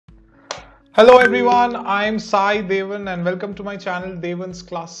Hello everyone, I'm Sai Devan and welcome to my channel Devan's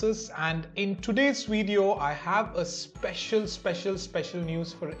Classes, and in today's video I have a special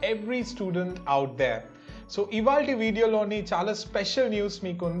news for every student out there. So ivalti video loni chala special news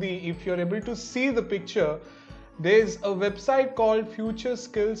meekundi. If you're able to see the picture, there's a website called Future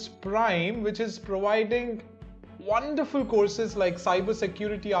Skills Prime which is providing wonderful courses like cyber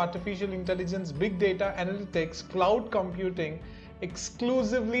security, artificial intelligence, big data analytics, cloud computing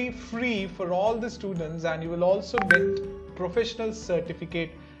exclusively free for all the students, and you will also get professional certificate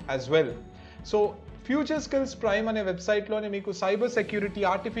as well. So Future Skills Prime అనే website లోనే మీకు cyber security,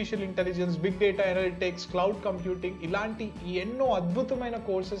 artificial intelligence, big data analytics, cloud computing ఇలాంటి ఎన్నో అద్భుతమైన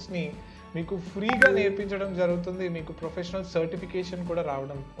courses ని మీకు ఫ్రీగా నేర్పించడం జరుగుతుంది. మీకు ప్రొఫెషనల్ సర్టిఫికేషన్ కూడా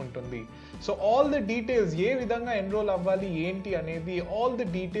రావడం ఉంటుంది. సో ఆల్ ద డీటెయిల్స్, ఏ విధంగా ఎన్రోల్ అవ్వాలి ఏంటి అనేది, all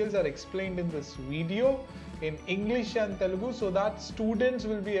the details are explained in this video in English and Telugu so that students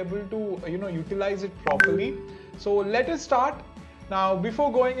will be able to utilize it properly. So let us start. Now before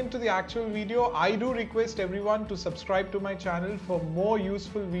going into the actual video, I do request everyone to subscribe to my channel for more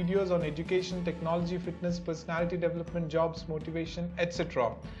useful videos on education, technology, fitness, personality development, jobs, motivation, etc.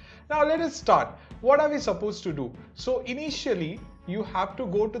 Now let us start. What are we supposed to do? So initially you have to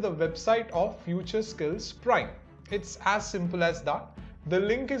go to the website of Future Skills Prime. It's as simple as that. The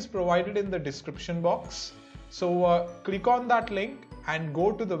link is provided in the description box. So click on that link and go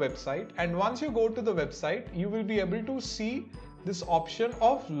to the website, and once you go to the website you will be able to see this option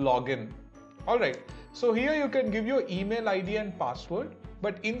of login. Alright, so here you can give your email ID and password,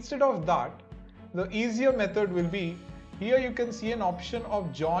 but instead of that the easier method will be, here you can see an option of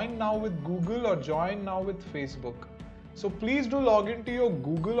join now with Google or join now with Facebook. So please do log into your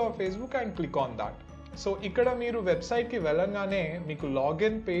Google or Facebook and click on that. So ikkada meeru website ki velangane meeku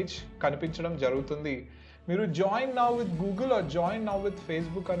login page కనిపించడం జరుగుతుంది. మీరు join now with Google or join now with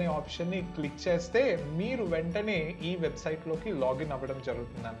Facebook అనే ఆప్షన్ని click చేస్తే మీరు వెంటనే ఈ వెబ్సైట్లోకి లాగిన్ అవ్వడం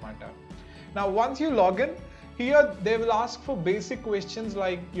జరుగుతుంది అనమాట. Now once you log in, here they will ask for basic questions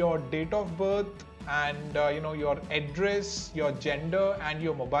like your date of birth and your address, your gender and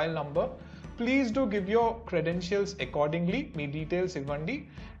your mobile number. Please do give your credentials accordingly. Me details ivvandi,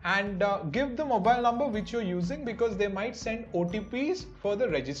 and give the mobile number which you're using because they might send OTPs for the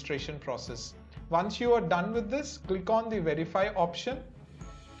registration process. Once you are done with this, click on the verify option,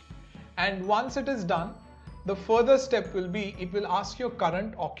 and once it is done, the further step will be, it will ask your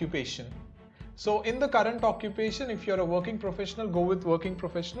current occupation. So in the current occupation, if you're a working professional, go with working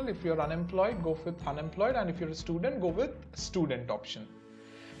professional. If you're unemployed, go with unemployed, and if you're a student, go with student option.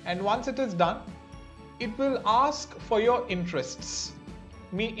 And once it is done, it will ask for your interests.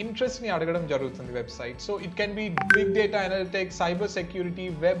 మీ ఇంట్రెస్ట్ని అడగడం జరుగుతుంది website. So it can be big data analytics, cyber security,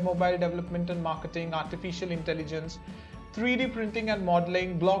 web mobile development and marketing, artificial intelligence, 3D printing and modeling,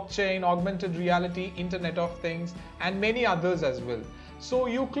 blockchain, augmented reality, Internet of Things, and many others as well. So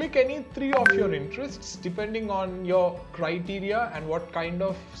you click any three of your interests depending on your criteria and what kind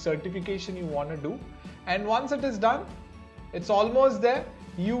of certification you want to do. And once it is done, it's almost there.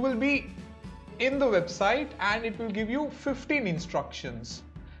 You will be in the website and it will give you 15 instructions.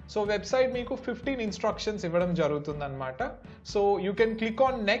 So website meeku 15 instructions ivvadam jarugutundi anamata. So you can click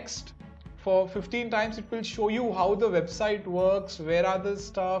on next for 15 times. It will show you how the website works, where are the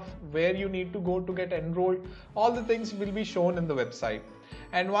stuff, where you need to go to get enrolled. All the things will be shown in the website.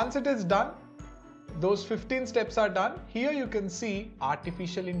 And once it is done, those 15 steps are done. Here you can see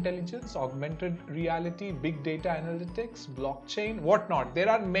artificial intelligence, augmented reality, big data analytics, blockchain, whatnot. There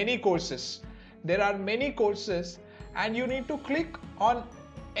are many courses. And you need to click on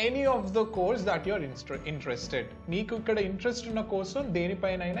any of the course that you're interested. మీకు ఇక్కడ interest ఉన్న కోసం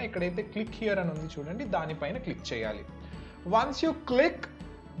దేనిపైన అయినా ఇక్కడైతే click here అని ఉంది చూడండి, దానిపైన క్లిక్ చేయాలి. వన్స్ యూ క్లిక్,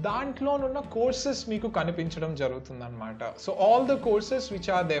 దాంట్లోనున్న కోర్సెస్ మీకు కనిపించడం జరుగుతుంది అనమాట. So all the courses which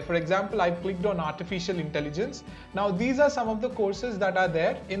are there, for example I clicked on artificial intelligence. Now these are some of the courses that are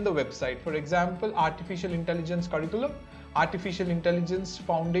there in the website. For example artificial intelligence curriculum, Artificial Intelligence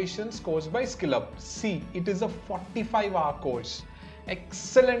Foundations course by SkillUp. See, it is a 45-hour course.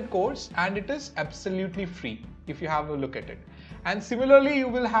 Excellent course, and it is absolutely free if you have a look at it. And similarly, you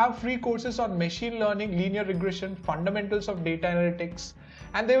will have free courses on machine learning, linear regression, fundamentals of data analytics,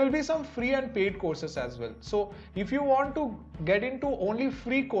 and there will be some free and paid courses as well. So if you want to get into only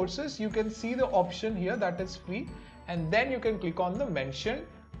free courses, you can see the option here that is free, and then you can click on the mentioned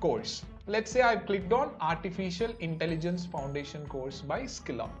course. Let's say I've clicked on Artificial Intelligence Foundation course by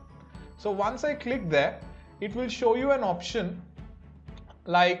SkillUp. So once I click there, it will show you an option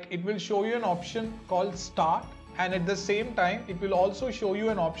called Start, and at the same time it will also show you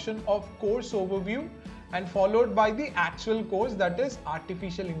an option of course overview and followed by the actual course, that is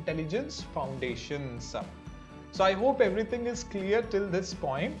Artificial Intelligence Foundations. So I hope everything is clear till this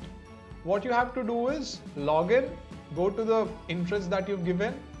point. What you have to do is log in, go to the interest that you've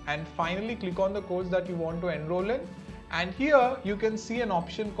given, and finally click on the course that you want to enroll in. And here you can see an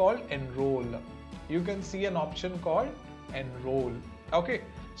option called enroll. You can see an option called enroll. Okay,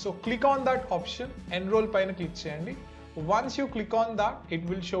 so click on that option, enroll paina click cheyandi. Once you click on that, it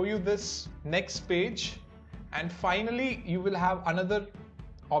will show you this next page, and finally you will have another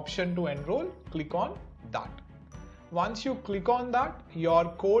option to enroll. Click on that. Once you click on that, your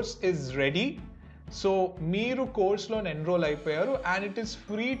course is ready. So మీరు course లో enroll అయిపోయారు, and it is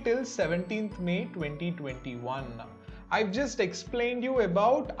free till 17th May 2021. I've just explained you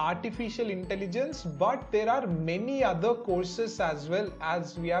about artificial intelligence, but there are many other courses as well,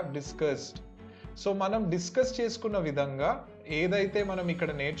 as we have discussed. So మనం discuss చేసుకున్న విధంగా ఏదైతే మనం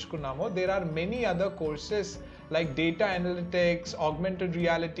ఇక్కడ నేర్చుకున్నామో, there are many other courses like data analytics, augmented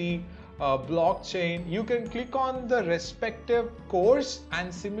reality, blockchain. You can click on the respective course, and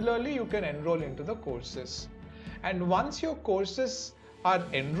similarly you can enroll into the courses. And once your courses are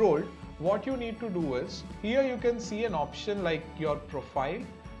enrolled, what you need to do is, here you can see an option like your profile.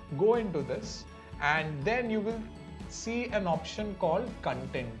 Go into this, and then you will see an option called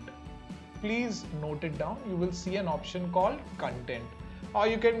content. Please note it down. You will see an option called content, or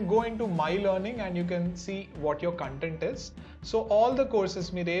you can go into my learning and you can see what your content is. So all the courses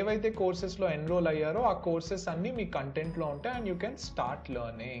మీరు ఏవైతే courses లో enroll అయ్యారో ఆ courses అన్ని మీ content లో ఉంటాయి, and you can start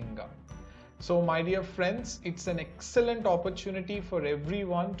learning. So my dear friends, it's an excellent opportunity for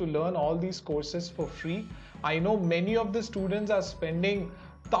everyone to learn all these courses for free. I know many of the students are spending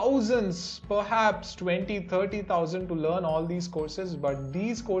thousands, perhaps 20,000-30,000 to learn all these courses, but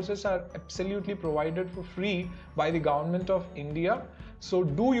these courses are absolutely provided for free by the government of India. So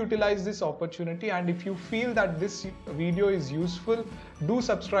do utilize this opportunity, and if you feel that this video is useful, do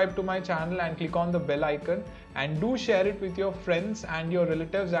subscribe to my channel and click on the bell icon, and do share it with your friends and your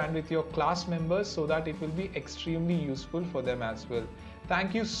relatives and with your class members, so that it will be extremely useful for them as well. Thank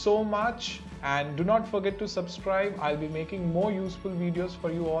you so much, and do not forget to subscribe. I'll be making more useful videos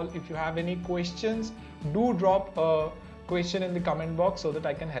for you all. If you have any questions, do drop a question in the comment box so that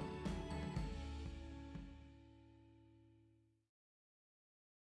I can help.